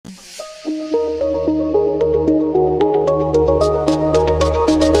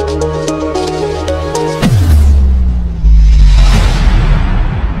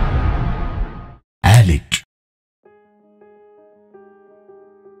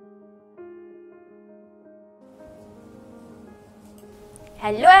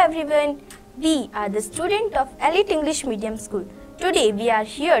Hello everyone, we are the students of Elite English Medium School. Today we are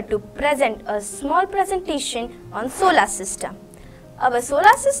here to present a small presentation on solar system. Our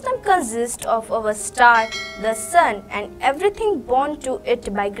solar system consists of our star, the sun and everything bound to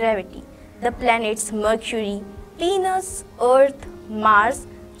it by gravity. The planets Mercury, Venus, Earth, Mars,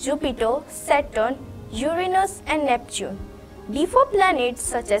 Jupiter, Saturn, Uranus and Neptune. D4 planets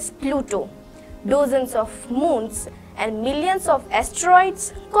such as Pluto, dozens of moons and millions of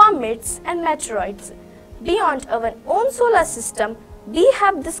asteroids, comets and meteoroids. Beyond our own solar system, we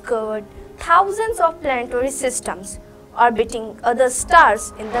have discovered thousands of planetary systems orbiting other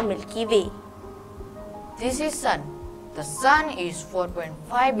stars in the Milky Way. This is Sun. The Sun is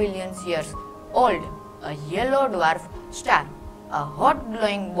 4.5 billion years old, a yellow dwarf star, a hot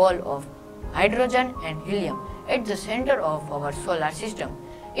glowing ball of hydrogen and helium at the center of our solar system.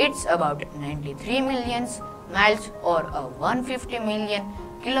 It's about 93 million miles or 150 million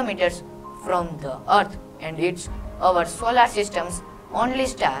kilometers from the Earth, and it's our solar system's only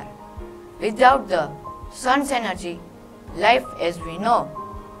star. Without the Sun's energy, life as we know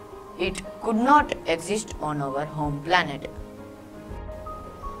it could not exist on our home planet.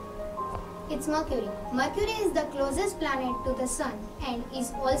 It's Mercury. Mercury is the closest planet to the Sun and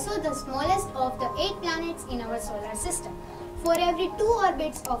is also the smallest of the 8 planets in our solar system. For every 2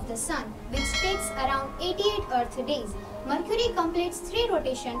 orbits of the Sun, which takes around 88 Earth days, Mercury completes 3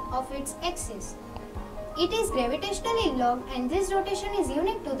 rotations of its axis. It is gravitationally locked and this rotation is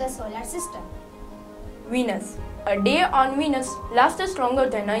unique to the solar system. Venus. A day on Venus lasts longer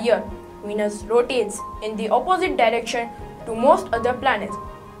than a year. Venus rotates in the opposite direction to most other planets.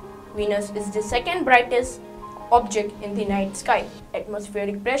 Venus is the second brightest object in the night sky.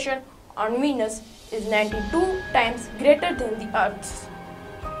 Atmospheric pressure on Venus is 92 times greater than the Earth's.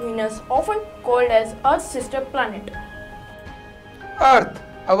 Venus, often called as Earth's sister planet. Earth,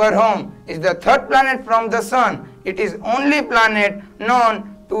 our home, is the third planet from the Sun. It is only planet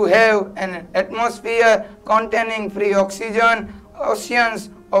known to have an atmosphere containing free oxygen, oceans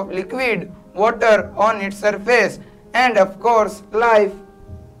of liquid water on its surface, and of course life.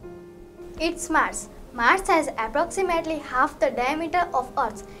 It's Mars. Mars has approximately half the diameter of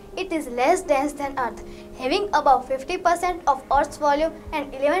Earth. It is less dense than Earth, having about 50% of Earth's volume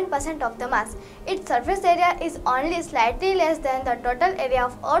and 11% of the mass. Its surface area is only slightly less than the total area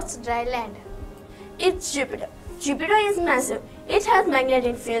of Earth's dry land. It's Jupiter. Jupiter is massive. It has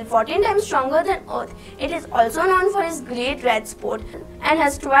magnetic field 14 times stronger than Earth. It is also known for its great red spot and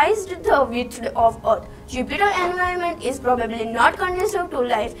has twice the width of Earth. Jupiter's environment is probably not conducive to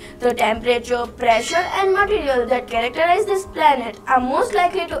life. The temperature, pressure and material that characterize this planet are most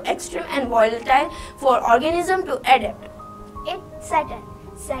likely to extreme and volatile for organisms to adapt. It's Saturn.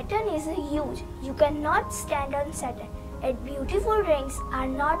 Saturn is huge. You cannot stand on Saturn. Its beautiful rings are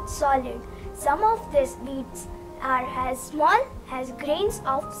not solid. Some of these beads are as small as grains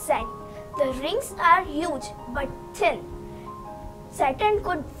of sand. The rings are huge but thin. Saturn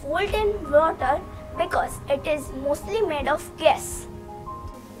could float in water because it is mostly made of gas.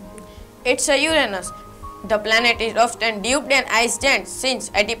 It's a Uranus. The planet is often duped and ice giant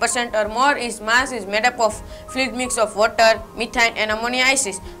since 80% or more its mass is made up of fluid mix of water, methane and ammonia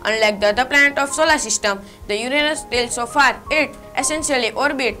ices. Unlike the other planet of solar system, the Uranus tilts so far it essentially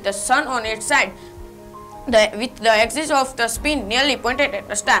orbits the Sun on its side, with the axis of the spin nearly pointed at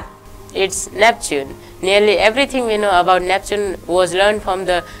the star. It's Neptune. Nearly everything we know about Neptune was learned from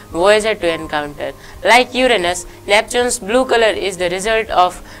the Voyager 2 encounter. Like Uranus, Neptune's blue color is the result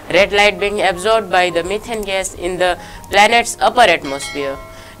of red light being absorbed by the methane gas in the planet's upper atmosphere.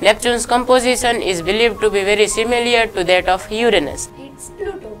 Neptune's composition is believed to be very similar to that of Uranus. It's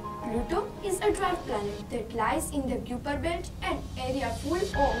Pluto. Pluto is a dwarf planet that lies in the Kuiper belt, an area full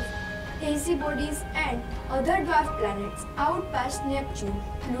of hazy bodies and other dwarf planets out past Neptune.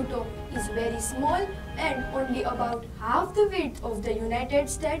 Pluto is very small and only about half the width of the United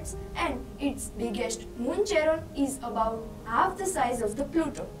States, and its biggest moon Charon is about half the size of the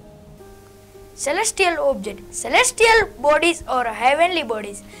Pluto. Celestial objects. Celestial bodies or heavenly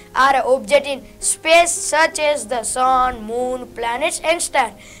bodies are objects in space such as the sun, moon, planets and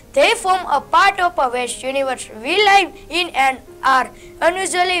stars. They form a part of a vast universe we live in and are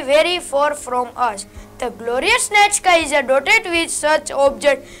unusually very far from us. The glorious night sky is dotted with such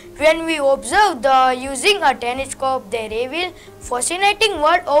objects. When we observe them using a telescope, they reveal fascinating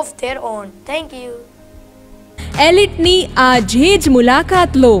world of their own. Thank you. એલિટની આજે જ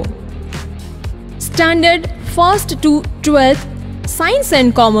મુલાકાત લો. Standard first two 12th science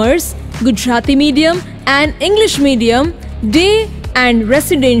and commerce, Gujarati medium and English medium, day and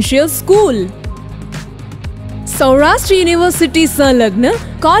residential school. Saurashtra university સંલગ્ન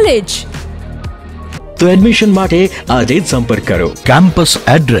college. તો admission માટે આજે જ સંપર્ક કરો. કેમ્પસ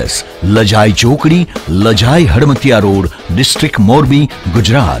એડ્રેસ લજાઈ ચોકડી, લજાઈ હડમતિયા road, district Morbi,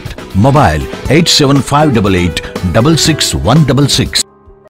 Gujarat. Mobile 8758866166.